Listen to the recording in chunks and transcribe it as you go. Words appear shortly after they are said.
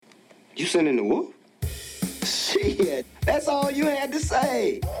You sending the wolf? Shit, that's all you had to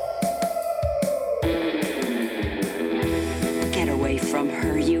say. Get away from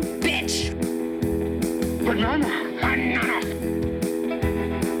her, you bitch! Banana!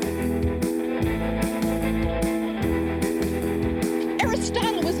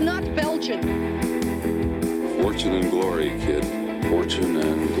 Aristotle was not Belgian. Fortune and glory, kid. Fortune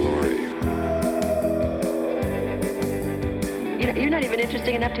and glory. You're not even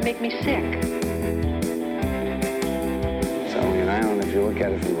interesting enough to make me sick. It's only an island if you look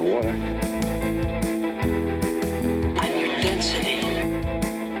at it from the water. I'm your density.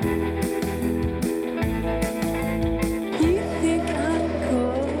 You think I'm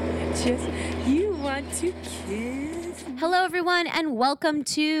gorgeous? You want to kiss? Hello, everyone, and welcome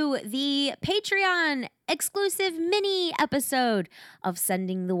to the Patreon exclusive mini episode of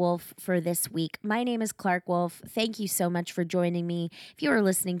Sending the Wolf for this week. My name is Clark Wolf. Thank you so much for joining me. If you are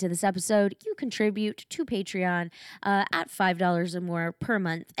listening to this episode, you contribute to Patreon at $5 or more per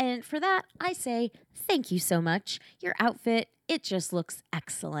month. And for that, I say thank you so much. Your outfit, it just looks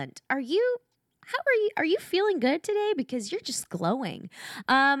excellent. Are you feeling good today? Because you're just glowing.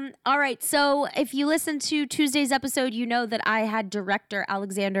 All right. So if you listened to Tuesday's episode, you know that I had director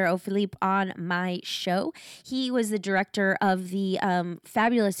Alexander O'Philippe on my show. He was the director of the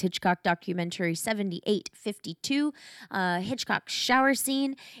fabulous Hitchcock documentary 7852, Hitchcock's shower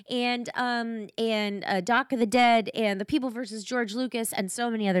scene, and Dock of the Dead, and The People versus George Lucas, and so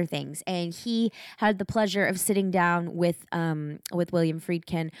many other things. And he had the pleasure of sitting down with William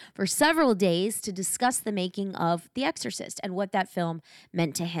Friedkin for several days to discuss the making of The Exorcist and what that film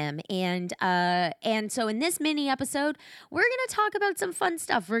meant to him. And so in this mini episode, we're going to talk about some fun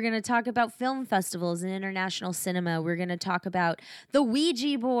stuff. We're going to talk about film festivals and international cinema. We're going to talk about the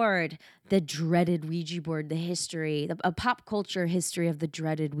Ouija board, the dreaded Ouija board, the history, a pop culture history of the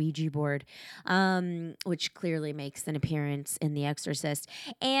dreaded Ouija board, which clearly makes an appearance in The Exorcist.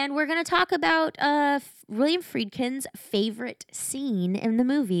 And we're going to talk about William Friedkin's favorite scene in the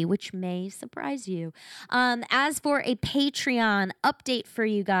movie, which may surprise you. As for a Patreon update for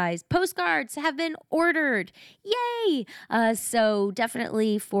you guys, postcards have been ordered. Yay! So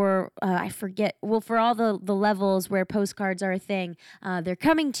definitely for, for all the levels where postcards are a thing, they're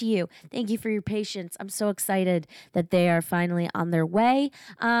coming to you. Thank you for your patience. I'm so excited that they are finally on their way.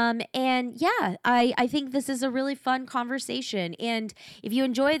 And yeah, I think this is a really fun conversation. And if you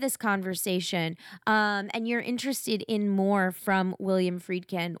enjoy this conversation, and you're interested in more from William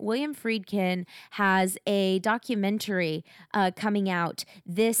Friedkin has a documentary coming out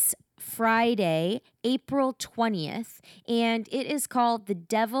this Friday, April 20th, and it is called The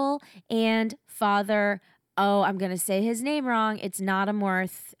Devil and Father. Oh, I'm going to say his name wrong. It's not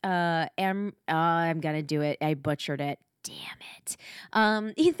Amorth. I'm going to do it. I butchered it. Damn it.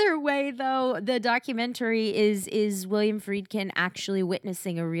 Either way, though, the documentary is William Friedkin actually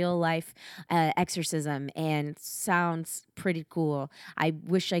witnessing a real life exorcism, and sounds pretty cool. I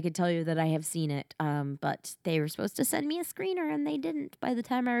wish I could tell you that I have seen it, but they were supposed to send me a screener and they didn't by the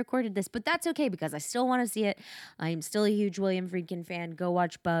time I recorded this, but that's okay because I still want to see it. I'm still a huge William Friedkin fan. Go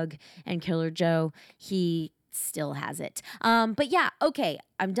watch Bug and Killer Joe. He still has it. But yeah, okay,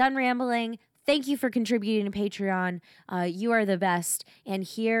 I'm done rambling. Thank you for contributing to Patreon. You are the best. And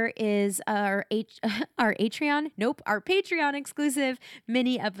here is our Patreon exclusive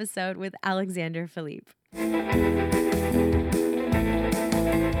mini episode with Alexander Philippe.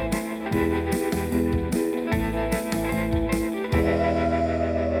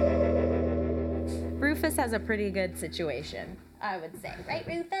 Rufus has a pretty good situation, I would say. Right,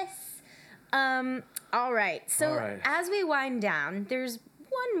 Rufus? All right. So as we wind down, there's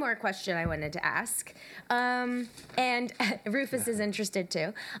one more question I wanted to ask, and Rufus is interested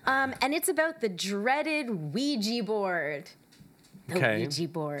too, and it's about the dreaded Ouija board. Ouija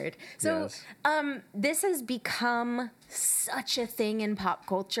board. So this has become such a thing in pop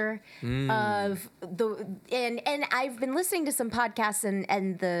culture and I've been listening to some podcasts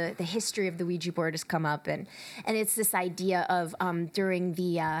and the history of the Ouija board has come up and it's this idea of during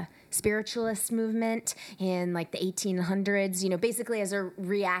the spiritualist movement in like the 1800s, basically as a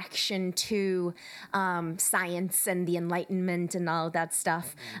reaction to science and the Enlightenment and all of that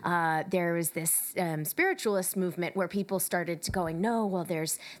stuff, there was this spiritualist movement where people started to going, no, well,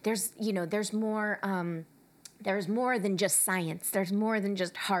 there's more there's more than just science. There's more than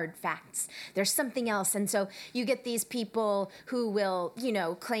just hard facts. There's something else. And so you get these people who will,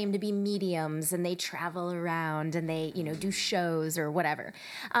 claim to be mediums, and they travel around and they, do shows or whatever.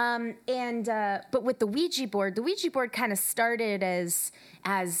 But with the Ouija board kind of started as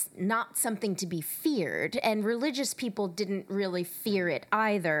not something to be feared, and religious people didn't really fear it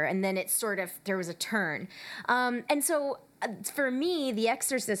either. And then there was a turn. And so for me, The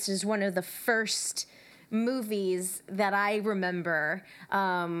Exorcist is one of the first movies that I remember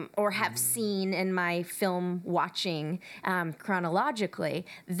or have seen in my film watching chronologically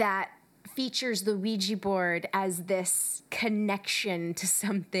that features the Ouija board as this connection to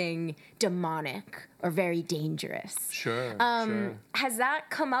something demonic or very dangerous. Sure. Has that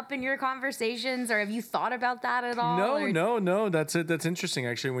come up in your conversations, or have you thought about that at all? No. That's it. That's interesting.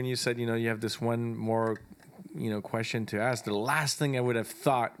 Actually, when you said, you have this one more question to ask, the last thing I would have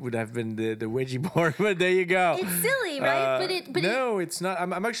thought would have been the Ouija board, but there you go. It's silly, right? No, it's not.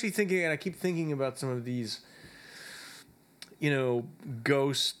 I'm actually thinking, and I keep thinking about some of these,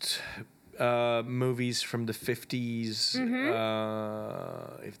 ghost movies from the 50s.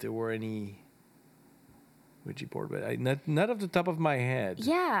 If there were any Ouija board, but not off the top of my head.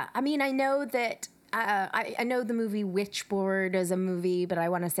 Yeah, I mean, I know that. I know the movie Witchboard is a movie, but I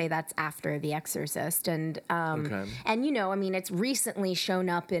want to say that's after The Exorcist, and it's recently shown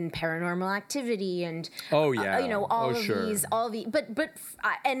up in Paranormal Activity and all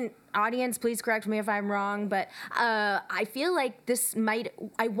audience, please correct me if I'm wrong, but I feel like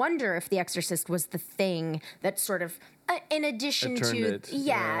I wonder if The Exorcist was the thing that sort of in addition to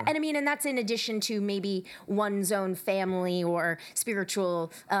and that's in addition to maybe one's own family or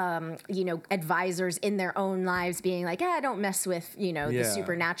spiritual advisors in their own lives being like, don't mess with the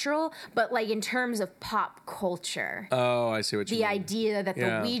supernatural, but like in terms of pop culture, I see what you mean. The idea that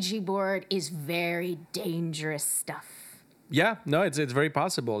the Ouija board is very dangerous stuff. Yeah, no, it's very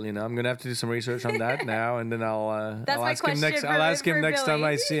possible. I'm gonna have to do some research on that now, and then I'll ask him next. I'll ask him next time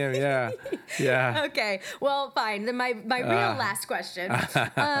I see him. Yeah. Okay. Well, fine. Then my real last question,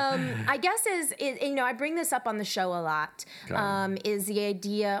 I guess is I bring this up on the show a lot. Is the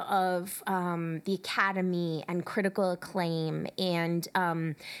idea of the Academy and critical acclaim, and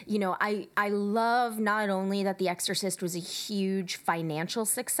I love not only that The Exorcist was a huge financial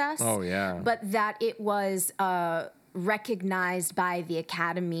success. Oh yeah. But that it was recognized by the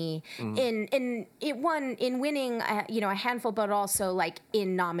Academy in winning a handful, but also like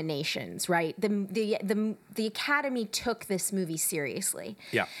in nominations, right? The Academy took this movie seriously.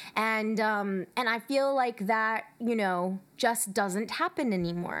 Yeah. And I feel like that just doesn't happen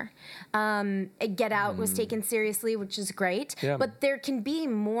anymore. Get Out was taken seriously, which is great. Yeah. But there can be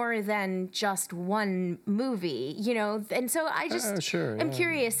more than just one movie, and so I just I'm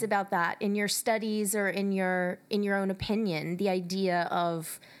curious about that in your studies or in your own opinion, the idea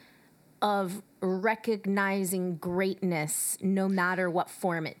of recognizing greatness no matter what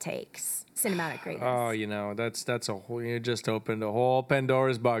form it takes, cinematic greatness. Oh, that's a whole. You just opened a whole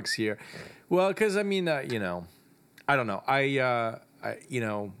Pandora's box here. Well, because I mean, I don't know.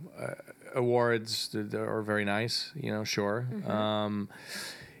 Awards are very nice. Sure. Mm-hmm.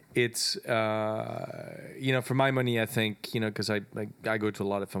 It's for my money, I think because I go to a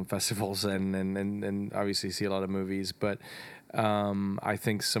lot of film festivals and obviously see a lot of movies, but I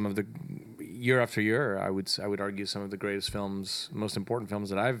think some of the year after year, I would argue some of the greatest films, most important films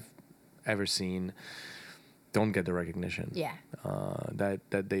that I've ever seen, don't get the recognition that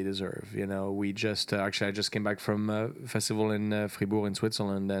they deserve. We just I just came back from a festival in Fribourg in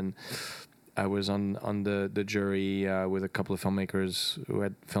Switzerland, and I was on the jury with a couple of filmmakers who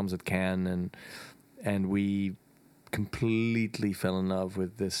had films at Cannes, and we completely fell in love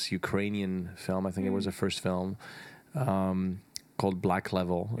with this Ukrainian film. I think it was the first film called Black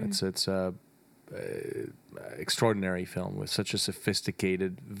Level. It's a extraordinary film with such a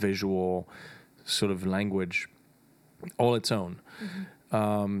sophisticated visual sort of language all its own.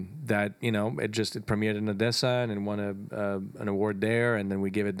 That it premiered in Odessa and it won an award there, and then we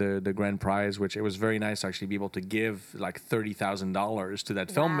gave it the grand prize, which it was very nice to actually be able to give like $30,000 to that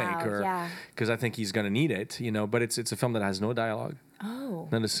filmmaker, because I think he's going to need it, but it's a film that has no dialogue. Oh.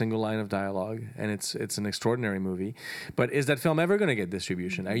 Not a single line of dialogue, and it's an extraordinary movie. But is that film ever going to get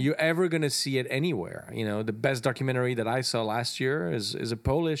distribution? Are you ever going to see it anywhere? The best documentary that I saw last year is a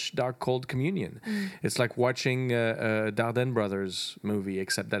Polish doc called Communion. It's like watching a Dardenne Brothers movie,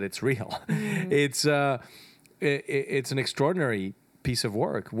 except that it's real. It's an extraordinary piece of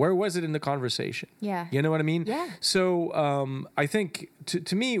work. Where was it in the conversation? Yeah. You know what I mean? Yeah. So I think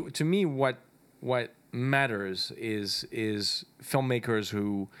to me what matters is filmmakers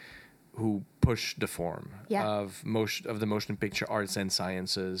who push the form Yeah. of the motion picture arts and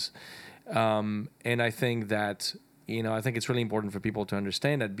sciences. And I think that, I think it's really important for people to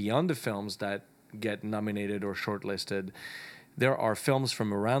understand that beyond the films that get nominated or shortlisted, there are films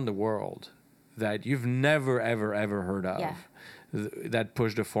from around the world that you've never, ever, ever heard of. Yeah. That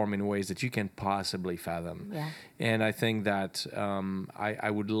push the form in ways that you can possibly fathom. Yeah. And I think that I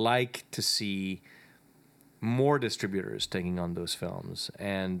would like to see more distributors taking on those films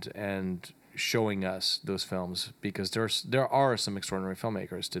and showing us those films, because there are some extraordinary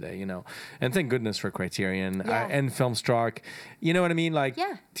filmmakers today, and thank goodness for Criterion and Filmstruck. You know what I mean? Like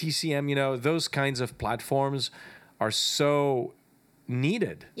TCM, those kinds of platforms are so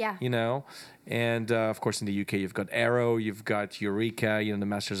needed. Yeah. And of course in the UK you've got Arrow, you've got Eureka, the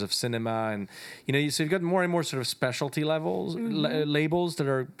Masters of Cinema, and so you've got more and more sort of specialty levels labels that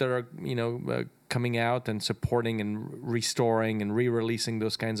are coming out and supporting and restoring and re-releasing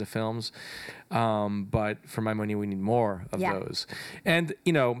those kinds of films. But for my money, we need more of those. And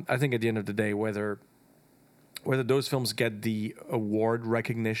I think at the end of the day, whether those films get the award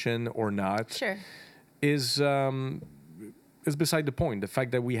recognition or not, is beside the point. The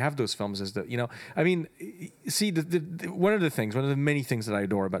fact that we have those films is that, see, one of the many things that I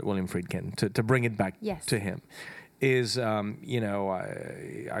adore about William Friedkin, to bring it back to him, is,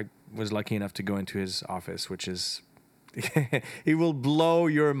 I was lucky enough to go into his office, which is, it will blow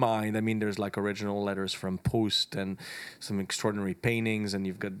your mind. I mean, there's like original letters from Proust and some extraordinary paintings, and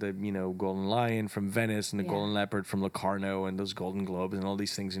you've got the, Golden Lion from Venice and the Golden Leopard from Locarno and those Golden Globes and all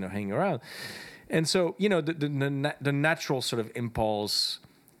these things, hanging around. And so, the natural sort of impulse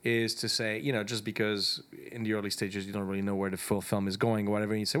is to say, just because in the early stages you don't really know where the full film is going or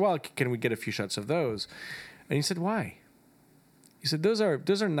whatever, and you say, well, can we get a few shots of those? And he said, why? He said, those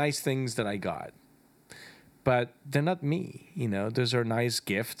are nice things that I got, but they're not me. Those are nice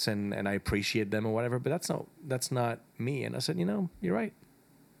gifts, and I appreciate them or whatever, but that's not me. And I said, you're right.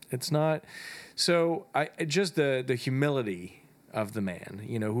 It's not. So just the humility of the man,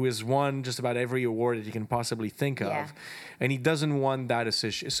 who has won just about every award that you can possibly think of, and he doesn't want that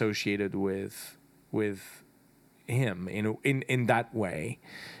associated with him in that way.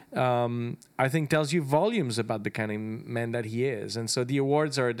 I think tells you volumes about the kind of man that he is. And so the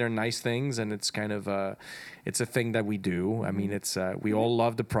awards they're nice things, and it's kind of it's a thing that we do. I mean, it's we all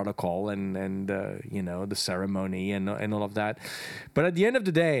love the protocol and the ceremony and all of that. But at the end of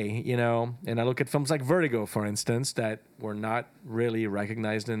the day, and I look at films like Vertigo, for instance, that were not really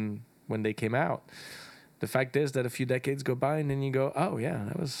recognized when they came out. The fact is that a few decades go by, and then you go, oh yeah,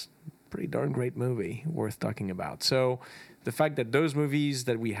 that was a pretty darn great movie, worth talking about. So the fact that those movies,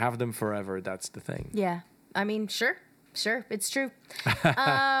 that we have them forever, that's the thing. Yeah. I mean, sure, it's true. All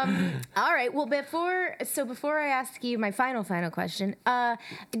right. Well, before I ask you my final question, how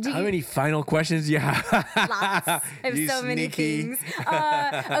many final questions do you have? Lots. I have You so many sneaky. things.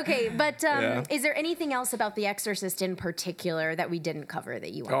 Okay, but is there anything else about The Exorcist in particular that we didn't cover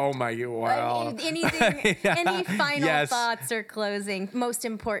that you want? Oh my, wow. Anything? Any final thoughts or closing? Most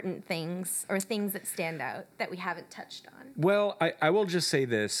important things or things that stand out that we haven't touched on? Well, I will just say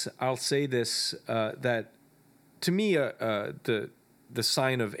this. I'll say this, that to me, the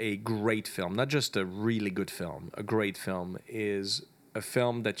sign of a great film, not just a really good film, a great film, is a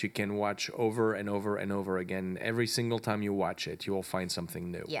film that you can watch over and over and over again. Every single time you watch it, you will find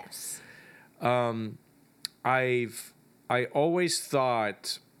something new. Yes. I always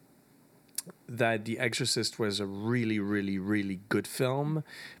thought that The Exorcist was a really, really, really good film,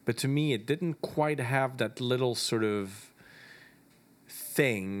 but to me, it didn't quite have that little sort of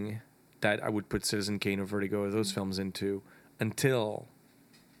thing that I would put Citizen Kane or Vertigo or those films into until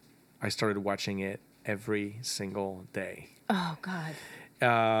I started watching it every single day. Oh, God.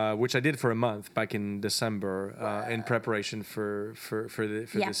 Which I did for a month back in December in preparation for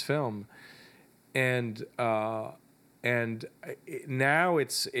this film, and now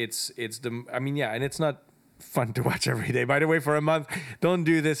it's the, I mean, and it's not fun to watch every day. By the way, for a month, don't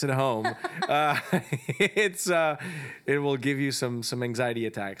do this at home. It will give you some anxiety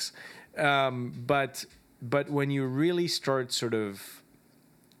attacks. But when you really start sort of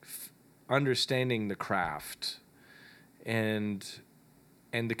understanding the craft and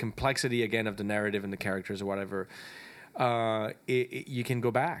the complexity again of the narrative and the characters or whatever, you can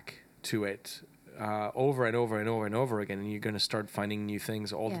go back to it over and over and over and over again, and you're going to start finding new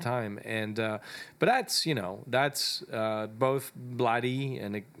things all the time. And but that's both Blatty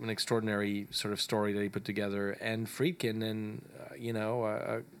and an extraordinary sort of story that he put together, and Friedkin, and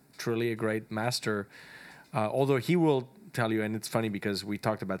truly a great master. Although he will tell you, and it's funny because we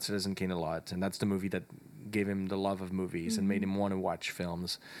talked about Citizen Kane a lot, and that's the movie that gave him the love of movies and made him want to watch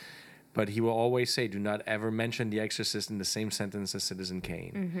films. but he will always say, do not ever mention The Exorcist in the same sentence as Citizen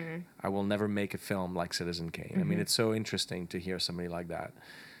Kane. I will never make a film like Citizen Kane. I mean, it's so interesting to hear somebody like that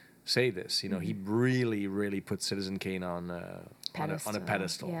say this. You know, he really, really put Citizen Kane on a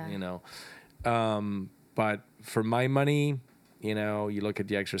pedestal, yeah. you know. But for my money, you know, you look at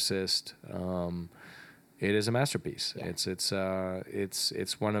The Exorcist, it is a masterpiece. Yeah.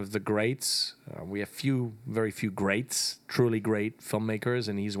 It's one of the greats. We have very few greats, truly great filmmakers,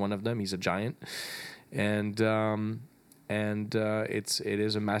 and he's one of them. He's a giant, and it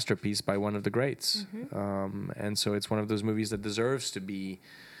is a masterpiece by one of the greats. And so it's one of those movies that deserves to be,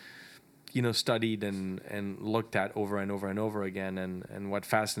 you know, studied and looked at over and over and over again. And what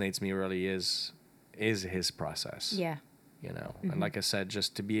fascinates me really is his process. Yeah. You know, and like I said,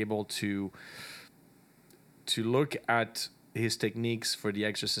 just to be able to look at his techniques for The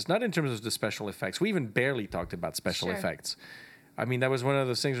Exorcist, not in terms of the special effects. We even barely talked about special effects. I mean, that was one of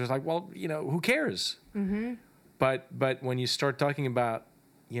those things where it's like, well, you know, who cares? But when you start talking about,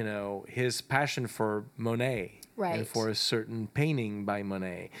 you know, his passion for Monet, Right. and for a certain painting by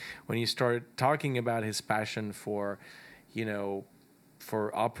Monet, when you start talking about his passion for, you know,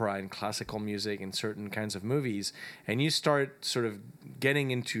 for opera and classical music and certain kinds of movies, and you start sort of getting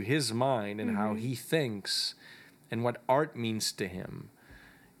into his mind and how he thinks and what art means to him,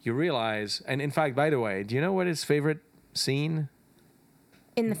 you realize, and in fact, by the way, do you know what his favorite scene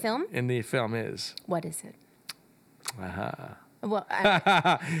In the film? in the film is? What is it? Aha. Well,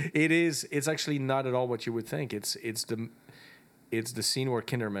 It's actually not at all what you would think. It's the scene where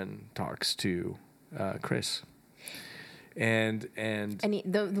Kinderman talks to Chris. And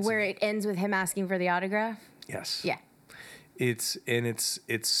where it ends with him asking for the autograph? yes. Yeah. It's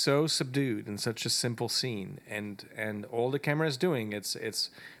so subdued and such a simple scene, and all the camera is doing, it's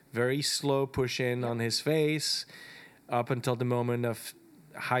very slow push in on his face up until the moment of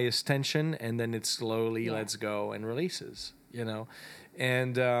highest tension, and then it slowly lets go and releases, you know.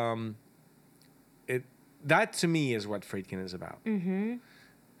 And that to me is what Friedkin is about.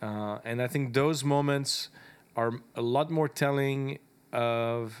 And I think those moments are a lot more telling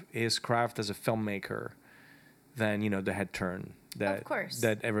of his craft as a filmmaker than, you know, the head turn Of course.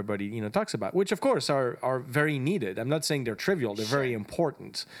 that everybody, you know, talks about, which of course are very needed. I'm not saying they're trivial; they're very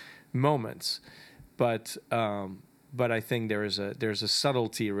important moments, but I think there's a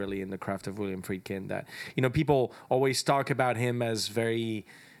subtlety really in the craft of William Friedkin that, you know, people always talk about him as very,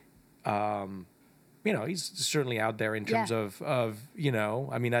 you know, he's certainly out there in terms of you know,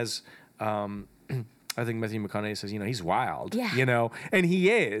 I mean, as I think Matthew McConaughey says, you know, he's wild, you know, and he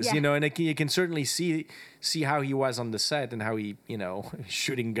is, you know, and you can certainly see how he was on the set and how he, you know,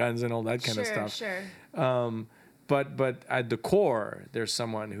 shooting guns and all that kind of stuff. Sure. But at the core, there's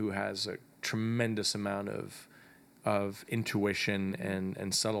someone who has a tremendous amount of intuition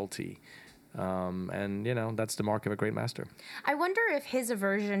and subtlety. And, you know, that's the mark of a great master. I wonder if his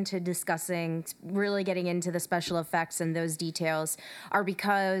aversion to discussing, really getting into the special effects and those details are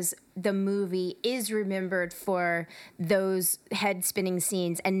because the movie is remembered for those head-spinning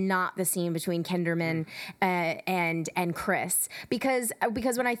scenes and not the scene between Kinderman and Chris. Because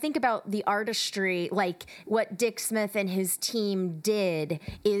when I think about the artistry, like what Dick Smith and his team did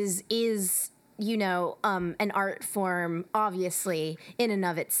is you know, an art form, obviously, in and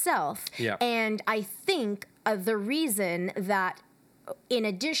of itself. Yeah. And I think the reason that, in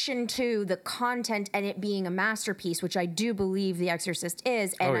addition to the content and it being a masterpiece, which I do believe The Exorcist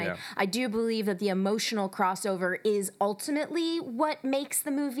is, and I do believe that the emotional crossover is ultimately what makes the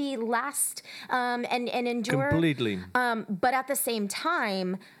movie last and endure. Completely. But at the same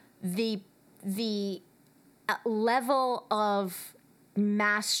time, the level of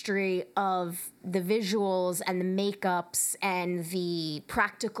mastery of the visuals and the makeups and the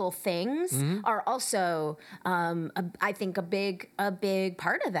practical things are also, I think, a big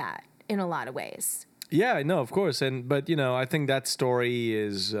part of that in a lot of ways. Yeah, no, of course, but you know, I think that story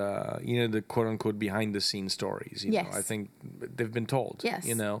is, you know, the quote unquote behind the scenes stories. You know, I think they've been told. Yes.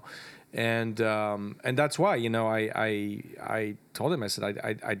 You know, and that's why, you know, I told him, I said,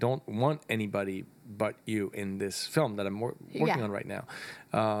 I don't want anybody but you in this film that I'm working on right now.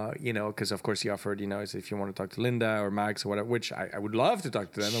 You know, because of course he offered, you know, if you want to talk to Linda or Max or whatever, which I would love to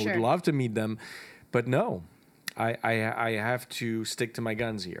talk to them. Sure. I would love to meet them, but no. I have to stick to my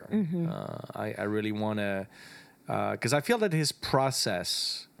guns here. I really want to, because I feel that his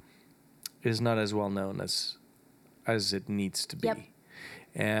process is not as well known as it needs to be. Yep.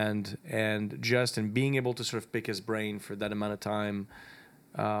 And just in being able to sort of pick his brain for that amount of time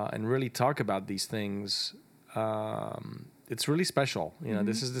and really talk about these things, it's really special. You know,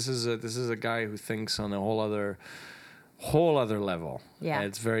 this is a guy who thinks on a whole whole other level. Yeah.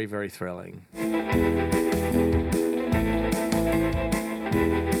 It's very, very thrilling.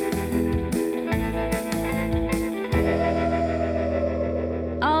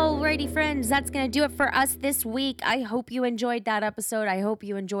 Alrighty, friends, that's going to do it for us this week. I hope you enjoyed that episode. I hope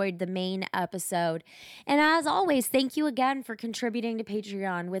you enjoyed the main episode. And as always, thank you again for contributing to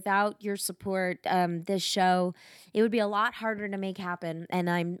Patreon. Without your support, this show, it would be a lot harder to make happen. And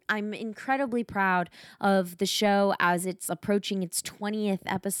I'm incredibly proud of the show as it's approaching its 20th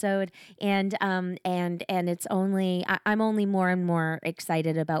episode. And it's only, I'm only more and more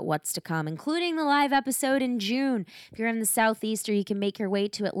excited about what's to come, including the live episode in June. If you're in the Southeast or you can make your way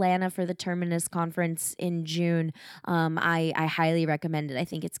to Atlanta for the Terminus conference in June, I highly recommend it. I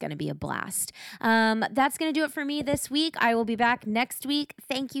think it's going to be a blast. That's going to do it for me this week. I will be back next week.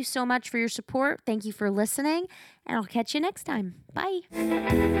 Thank you so much for your support. Thank you for listening, and I'll catch you next time.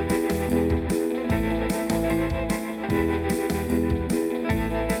 Bye.